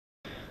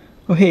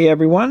Oh, hey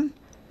everyone.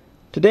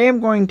 Today I'm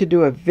going to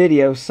do a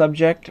video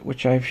subject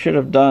which I should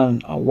have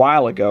done a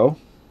while ago.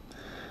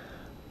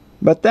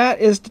 But that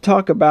is to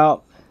talk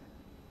about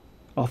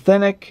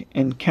authentic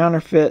and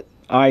counterfeit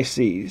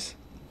ICs.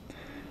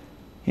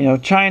 You know,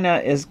 China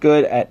is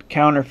good at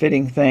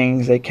counterfeiting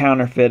things. They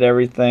counterfeit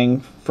everything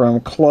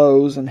from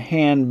clothes and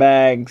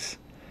handbags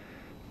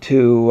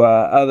to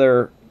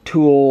other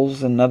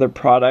tools and other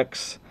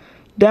products,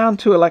 down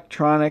to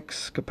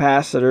electronics,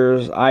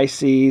 capacitors,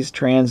 ICs,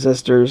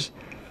 transistors.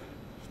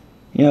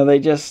 You know, they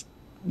just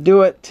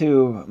do it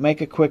to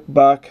make a quick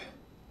buck.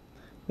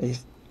 They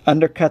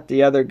undercut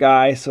the other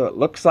guy so it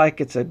looks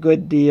like it's a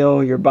good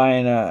deal. You're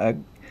buying a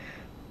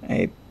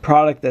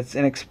product that's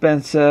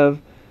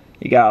inexpensive.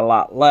 You got a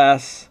lot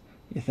less.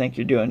 You think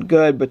you're doing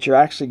good, but you're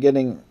actually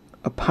getting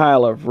a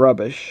pile of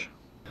rubbish.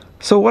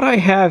 So what I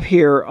have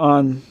here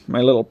on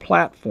my little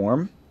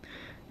platform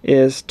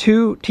is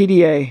two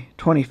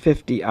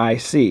TDA2050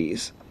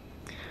 ICs.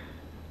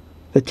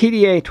 The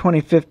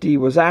TDA2050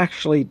 was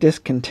actually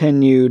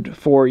discontinued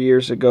 4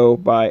 years ago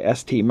by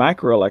ST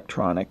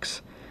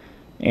Microelectronics,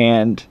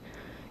 and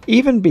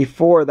even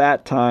before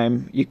that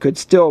time you could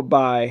still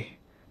buy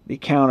the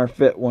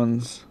counterfeit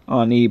ones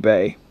on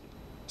eBay.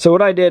 So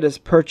what I did is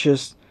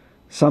purchase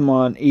some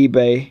on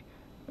eBay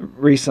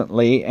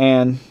recently,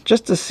 and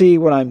just to see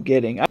what I'm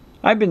getting.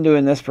 I've been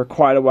doing this for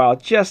quite a while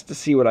just to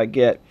see what I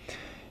get,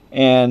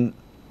 and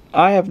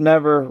I have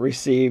never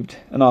received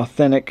an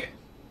authentic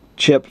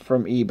chip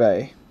from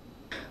eBay.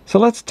 So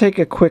let's take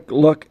a quick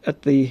look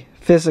at the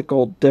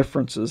physical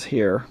differences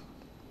here.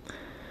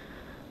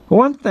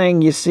 One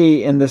thing you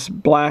see in this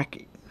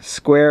black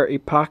square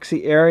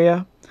epoxy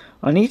area,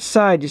 on each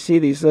side you see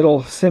these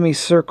little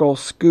semicircle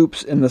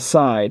scoops in the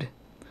side.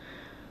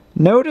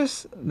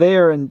 Notice they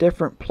are in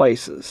different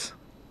places.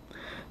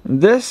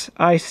 This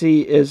IC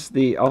is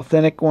the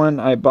authentic one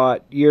I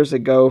bought years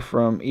ago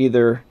from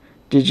either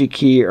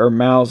DigiKey or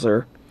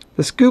Mouser.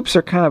 The scoops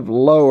are kind of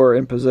lower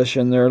in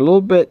position. They're a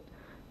little bit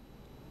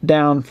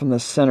down from the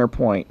center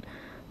point.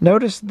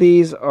 Notice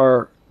these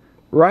are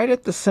right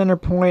at the center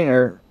point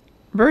or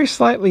very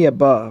slightly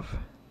above.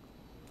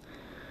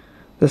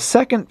 The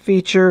second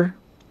feature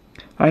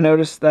I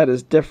noticed that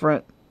is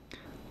different.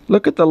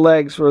 Look at the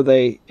legs where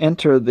they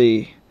enter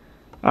the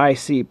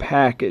IC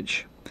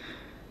package.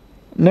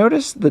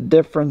 Notice the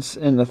difference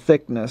in the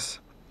thickness.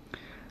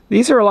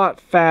 These are a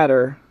lot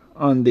fatter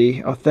on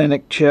the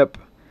authentic chip,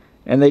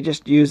 and they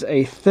just use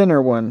a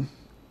thinner one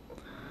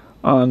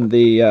on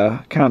the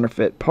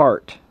counterfeit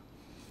part.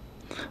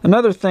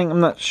 Another thing, I'm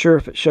not sure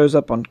if it shows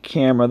up on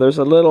camera, there's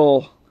a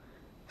little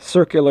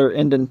circular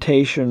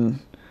indentation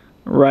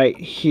right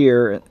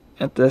here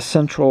at the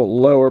central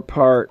lower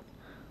part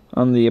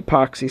on the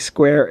epoxy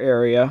square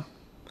area,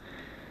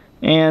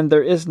 and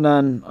there is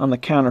none on the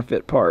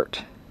counterfeit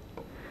part.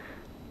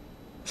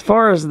 As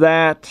far as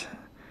that,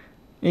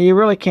 you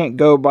really can't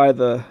go by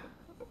the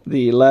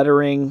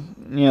lettering.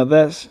 You know,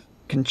 that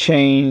can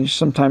change.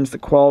 Sometimes the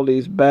quality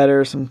is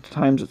better,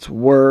 sometimes it's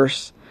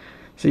worse.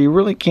 So you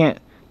really can't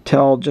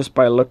tell just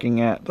by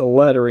looking at the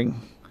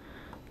lettering.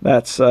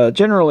 That's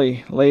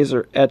generally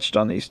laser etched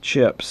on these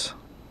chips.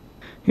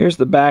 Here's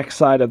the back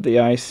side of the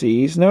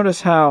ICs.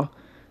 Notice how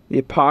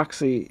the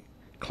epoxy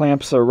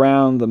clamps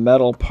around the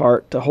metal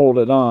part to hold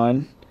it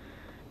on.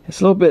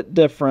 It's a little bit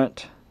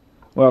different,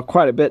 well,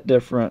 quite a bit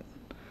different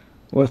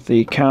with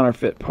the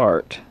counterfeit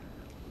part.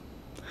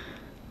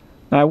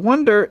 Now I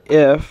wonder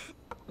if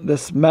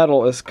this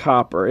metal is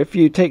copper. If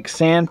you take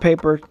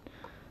sandpaper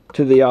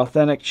to the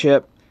authentic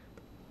chip,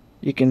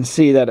 you can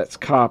see that it's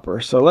copper.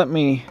 So let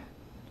me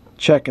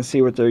check and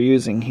see what they're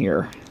using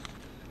here.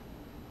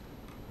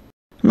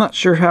 I'm not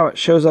sure how it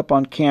shows up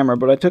on camera,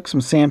 but I took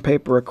some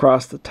sandpaper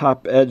across the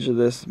top edge of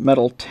this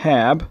metal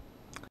tab,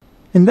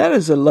 and that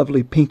is a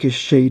lovely pinkish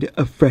shade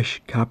of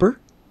fresh copper.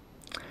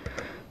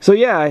 So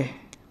yeah,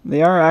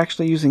 they are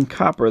actually using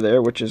copper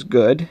there, which is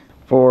good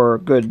for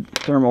good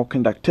thermal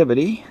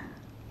conductivity.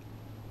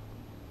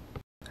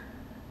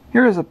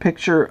 Here is a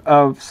picture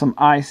of some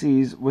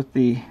ICs with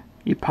the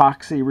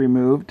epoxy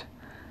removed.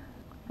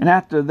 And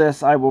after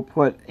this I will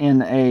put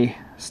in a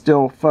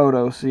still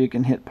photo so you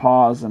can hit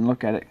pause and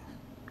look at it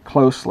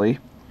closely.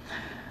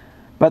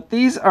 But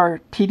these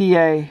are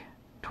TDA2040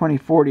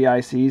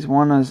 ICs.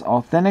 One is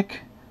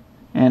authentic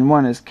and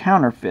one is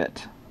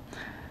counterfeit.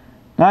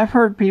 Now I've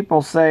heard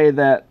people say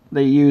that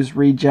they use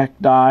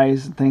reject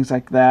dies and things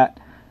like that.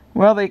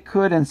 Well, they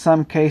could in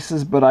some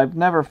cases, but I've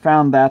never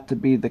found that to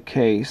be the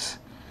case.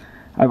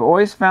 I've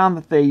always found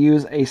that they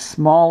use a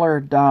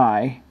smaller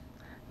die.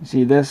 You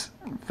see this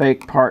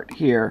fake part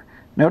here.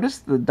 Notice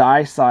the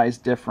die size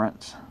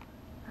difference.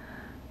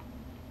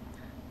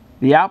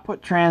 The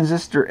output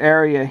transistor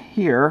area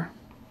here,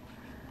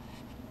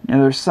 you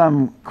know, there's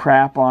some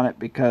crap on it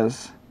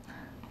because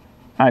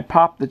I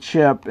popped the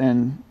chip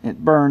and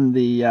it burned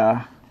the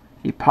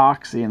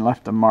epoxy and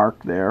left a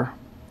mark there.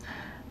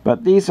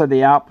 But these are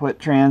the output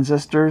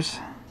transistors,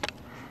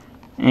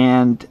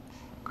 and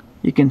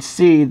you can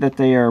see that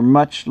they are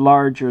much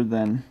larger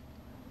than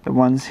the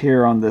ones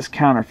here on this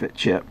counterfeit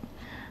chip.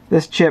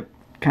 This chip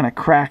kind of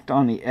cracked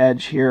on the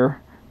edge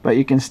here, but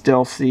you can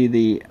still see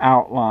the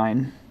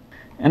outline.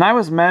 And I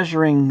was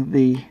measuring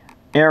the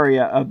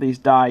area of these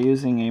die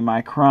using a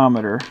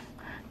micrometer,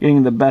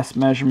 getting the best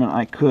measurement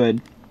I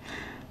could.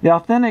 The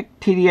Authentic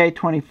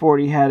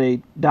TDA2040 had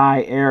a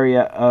die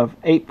area of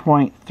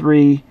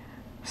 8.3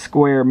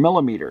 square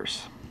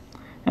millimeters,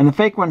 and the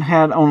fake one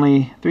had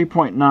only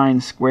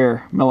 3.9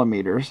 square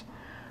millimeters,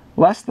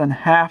 less than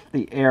half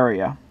the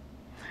area.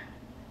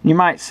 You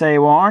might say,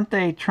 well, aren't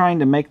they trying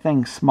to make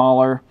things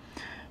smaller?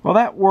 Well,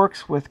 that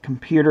works with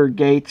computer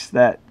gates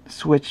that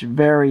switch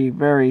very,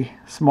 very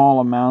small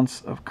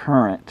amounts of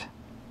current.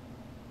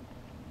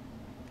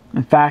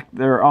 In fact,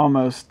 they're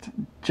almost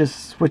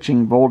just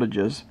switching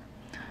voltages,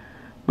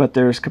 but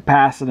there's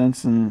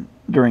capacitance and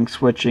during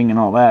switching and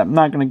all that. I'm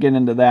not going to get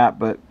into that,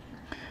 but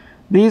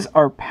these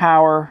are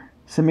power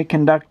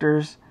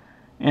semiconductors,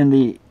 and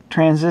the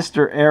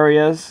transistor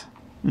areas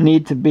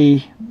need to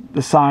be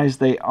the size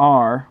they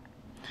are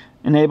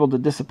and able to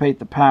dissipate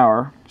the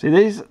power. See,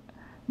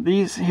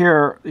 these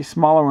here, these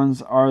smaller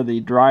ones, are the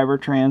driver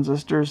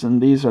transistors,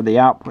 and these are the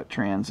output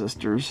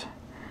transistors.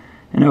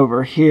 And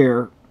over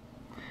here,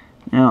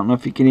 I don't know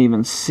if you can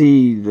even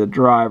see the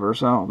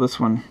drivers. Oh, this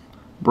one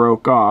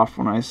broke off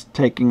when I was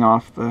taking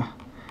off the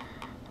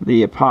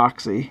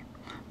epoxy.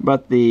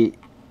 But the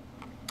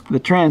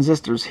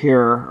transistors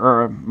here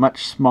are a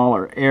much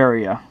smaller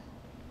area.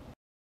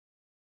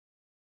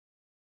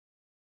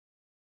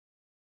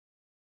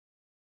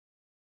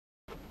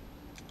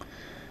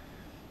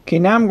 Okay,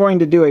 now I'm going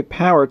to do a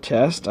power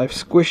test. I've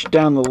squished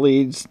down the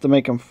leads to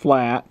make them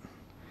flat.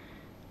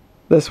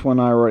 This one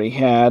I already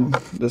had,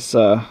 this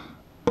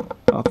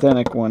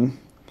Authentic one.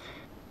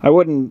 I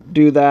wouldn't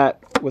do that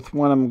with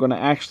one I'm going to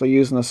actually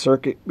use in the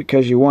circuit,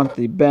 because you want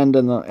the bend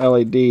in the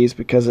LEDs,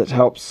 because it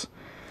helps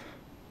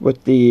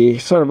with the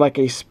sort of like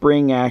a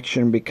spring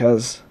action,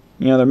 because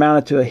you know they're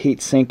mounted to a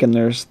heat sink and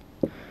they're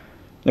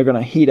going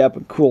to heat up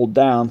and cool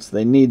down, so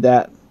they need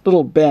that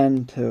little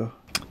bend to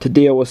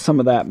deal with some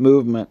of that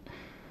movement.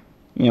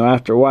 You know,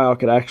 after a while it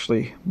could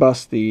actually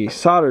bust the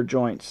solder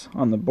joints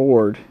on the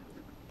board.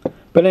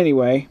 But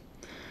anyway,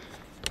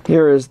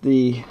 here is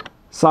the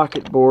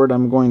socket board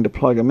I'm going to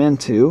plug them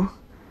into.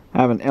 I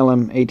have an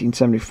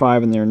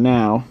LM1875 in there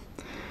now.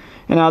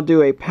 And I'll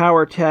do a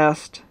power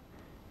test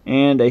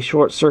and a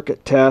short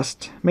circuit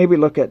test. Maybe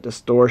look at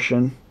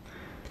distortion.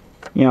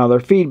 You know, they're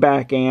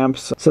feedback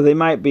amps, so they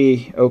might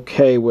be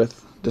okay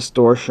with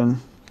distortion,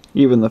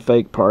 even the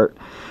fake part.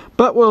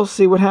 But we'll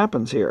see what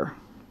happens here.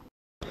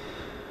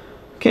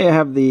 Okay, I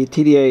have the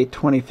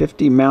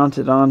TDA2050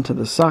 mounted onto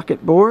the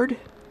socket board,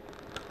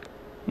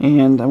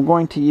 and I'm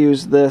going to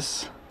use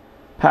this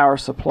power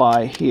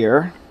supply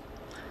here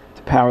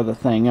to power the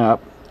thing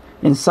up.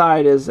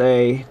 Inside is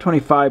a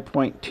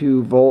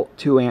 25.2 volt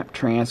 2 amp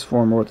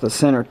transformer with the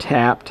center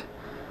tapped,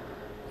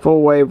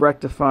 full wave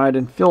rectified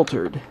and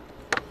filtered.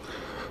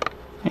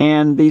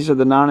 And these are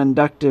the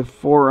non-inductive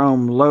 4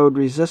 ohm load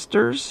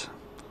resistors.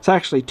 It's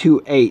actually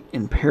 2.8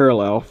 in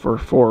parallel for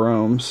 4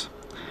 ohms.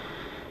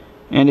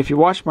 And if you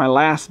watched my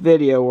last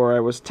video where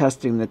I was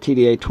testing the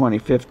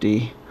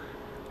TDA2050,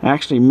 I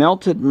actually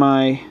melted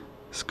my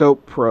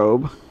scope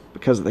probe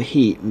because of the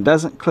heat. It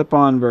doesn't clip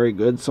on very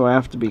good, so I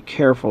have to be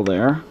careful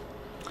there.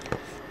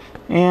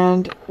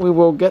 And we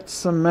will get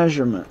some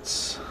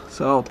measurements.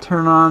 So I'll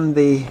turn on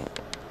the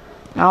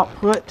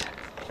output.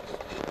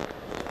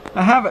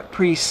 I have it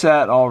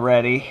preset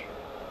already.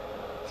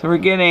 So we're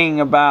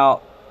getting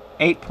about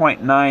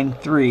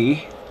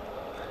 8.93.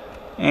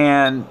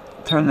 And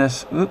turn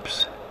that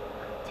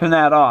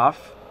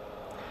off.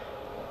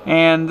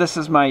 And this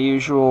is my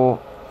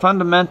usual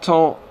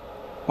fundamental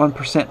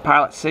 1%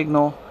 pilot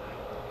signal.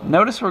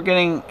 Notice we're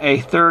getting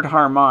a third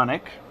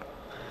harmonic.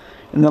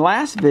 In the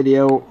last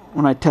video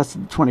when I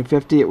tested the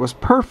 2050, it was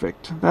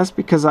perfect. That's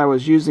because I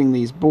was using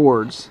these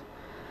boards.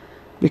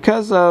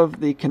 Because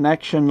of the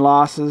connection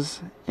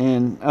losses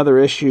and other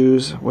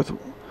issues with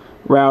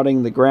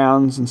routing the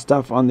grounds and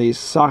stuff on these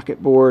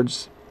socket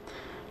boards,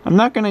 I'm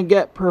not going to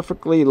get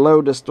perfectly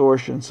low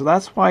distortion, so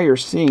that's why you're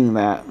seeing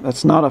that.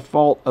 That's not a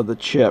fault of the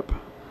chip.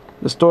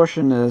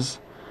 Distortion is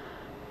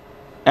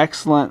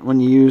excellent when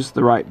you use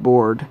the right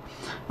board.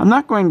 I'm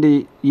not going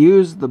to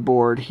use the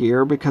board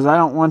here because I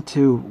don't want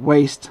to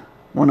waste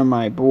one of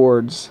my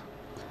boards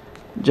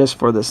just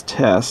for this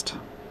test.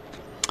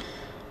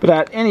 But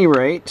at any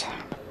rate,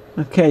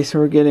 okay, so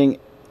we're getting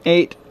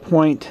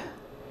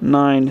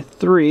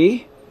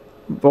 8.93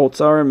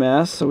 volts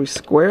RMS, so we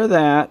square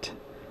that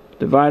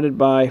divided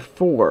by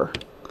 4.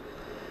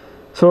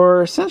 So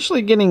we're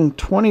essentially getting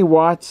 20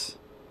 watts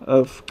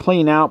of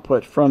clean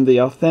output from the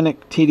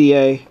Authentic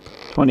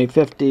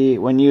TDA2050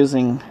 when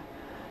using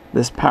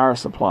this power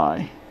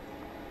supply.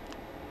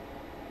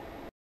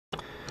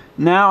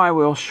 Now I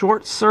will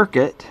short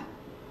circuit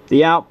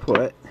the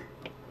output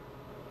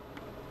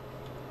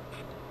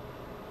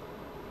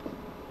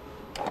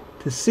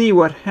to see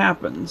what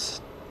happens.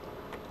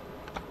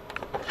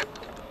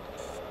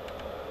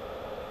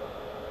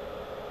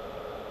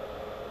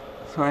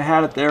 So So I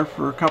had it there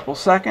for a couple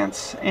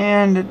seconds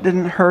and it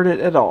didn't hurt it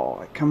at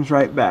all. It comes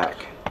right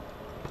back.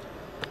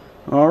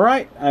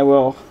 Alright, I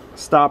will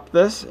stop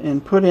this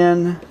and put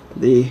in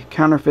the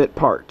counterfeit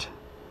part.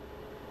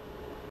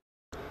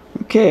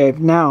 Okay, I've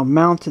now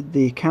mounted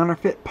the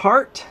counterfeit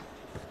part,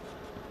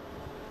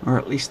 or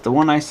at least the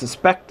one I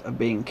suspect of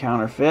being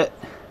counterfeit,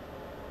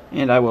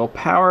 and I will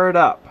power it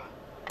up.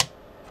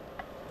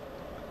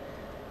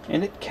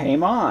 And it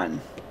came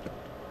on.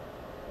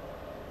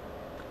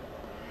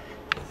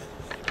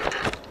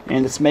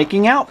 And it's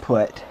making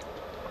output.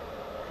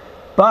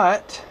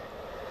 But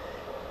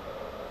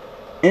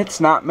it's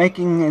not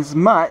making as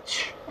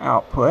much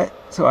output,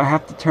 so I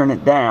have to turn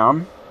it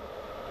down.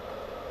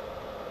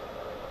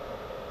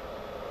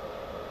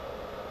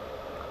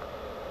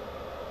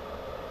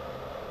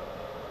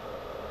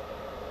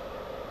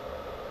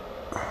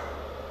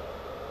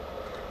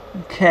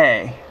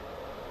 Okay,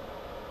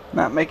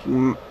 not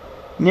making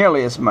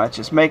nearly as much.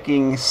 It's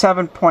making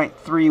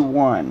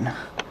 7.31.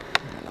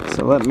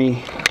 So let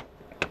me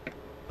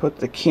put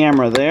the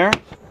camera there.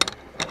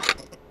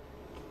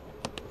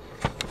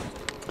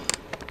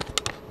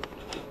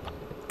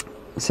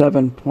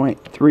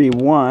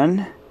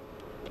 .31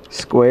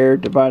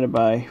 squared divided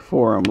by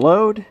 4 ohm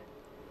load.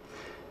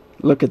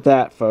 Look at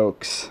that,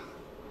 folks.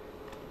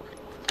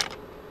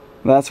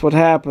 That's what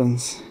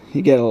happens.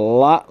 You get a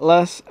lot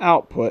less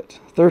output.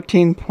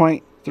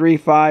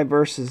 13.35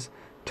 versus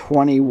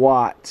 20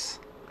 watts.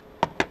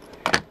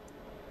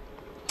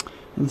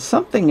 And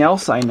something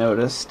else I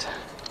noticed.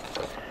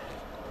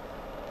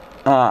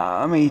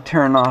 Let me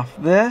turn off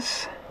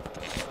this.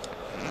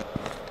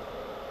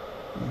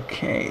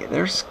 Okay,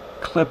 there's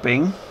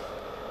clipping.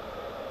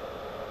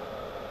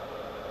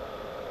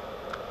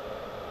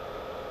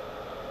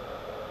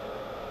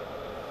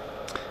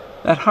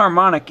 That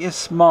harmonic is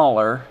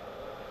smaller,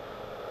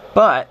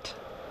 but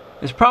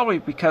it's probably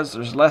because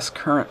there's less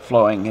current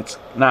flowing. It's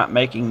not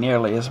making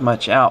nearly as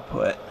much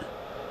output.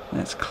 And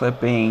it's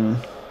clipping.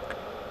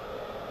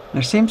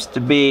 There seems to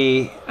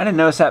be, I didn't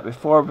notice that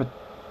before, but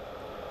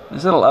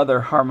there's little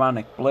other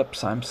harmonic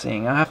blips I'm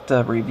seeing. I'll have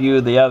to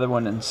review the other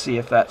one and see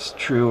if that's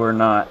true or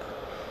not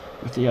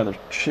with the other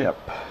chip.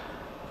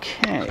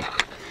 Okay.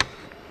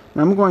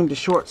 Now I'm going to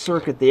short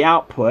circuit the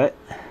output.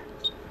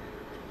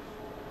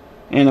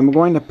 And I'm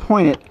going to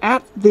point it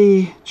at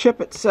the chip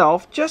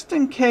itself just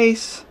in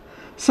case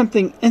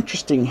something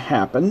interesting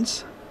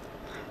happens.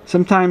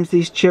 Sometimes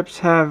these chips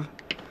have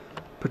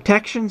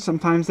protection,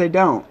 sometimes they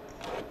don't.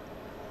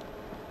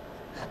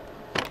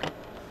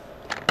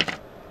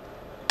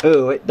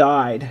 Oh, it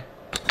died.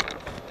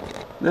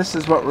 This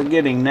is what we're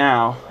getting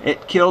now.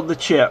 It killed the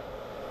chip.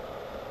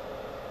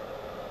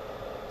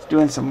 It's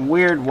doing some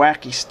weird,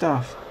 wacky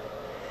stuff.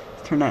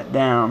 Let's turn that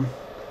down.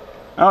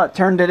 Oh, it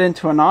turned it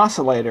into an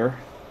oscillator.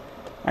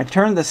 I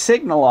turned the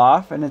signal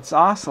off and it's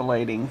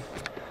oscillating.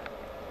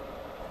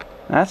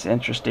 That's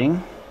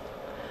interesting.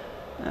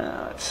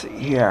 Let's see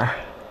here.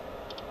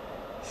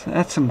 So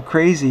that's some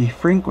crazy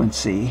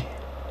frequency.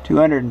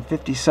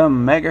 250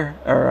 some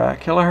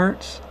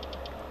kilohertz.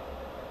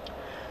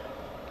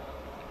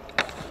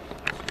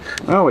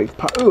 Oh,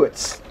 ooh,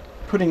 it's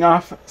putting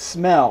off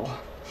smell.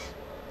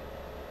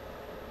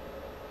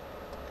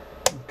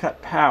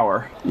 Cut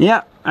power.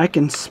 Yeah, I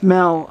can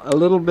smell a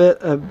little bit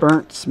of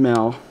burnt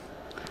smell.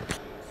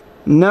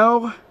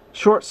 No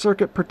short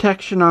circuit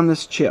protection on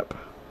this chip.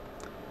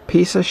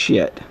 Piece of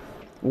shit.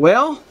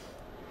 Well,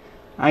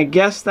 I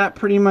guess that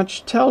pretty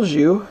much tells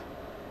you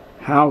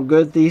how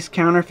good these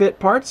counterfeit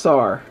parts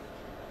are.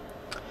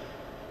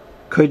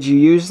 Could you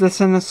use this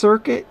in a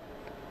circuit?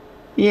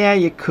 Yeah,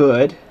 you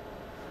could.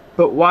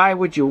 But why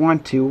would you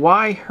want to?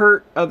 Why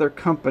hurt other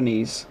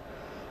companies?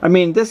 I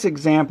mean, this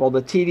example,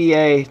 the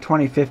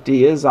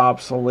TDA2050 is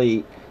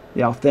obsolete,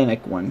 the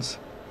authentic ones.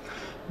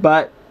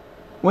 But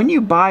when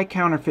you buy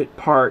counterfeit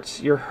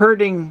parts, you're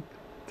hurting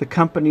the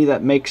company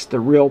that makes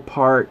the real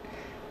part.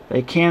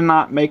 They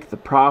cannot make the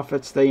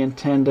profits they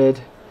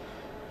intended.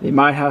 They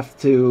might have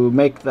to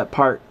make that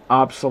part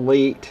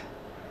obsolete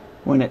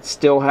when it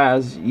still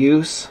has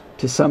use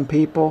to some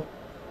people.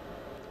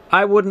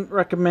 I wouldn't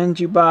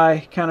recommend you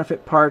buy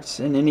counterfeit parts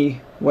in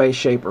any way,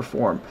 shape, or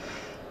form.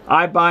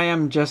 I buy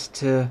them just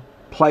to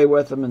play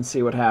with them and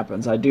see what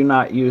happens. I do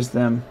not use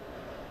them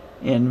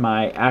in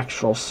my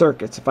actual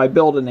circuits. If I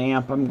build an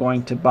amp, I'm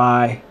going to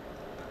buy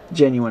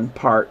genuine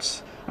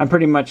parts. I'm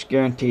pretty much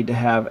guaranteed to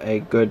have a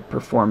good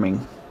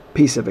performing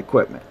piece of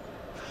equipment.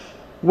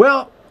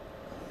 Well,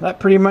 that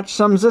pretty much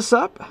sums this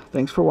up.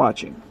 Thanks for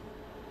watching.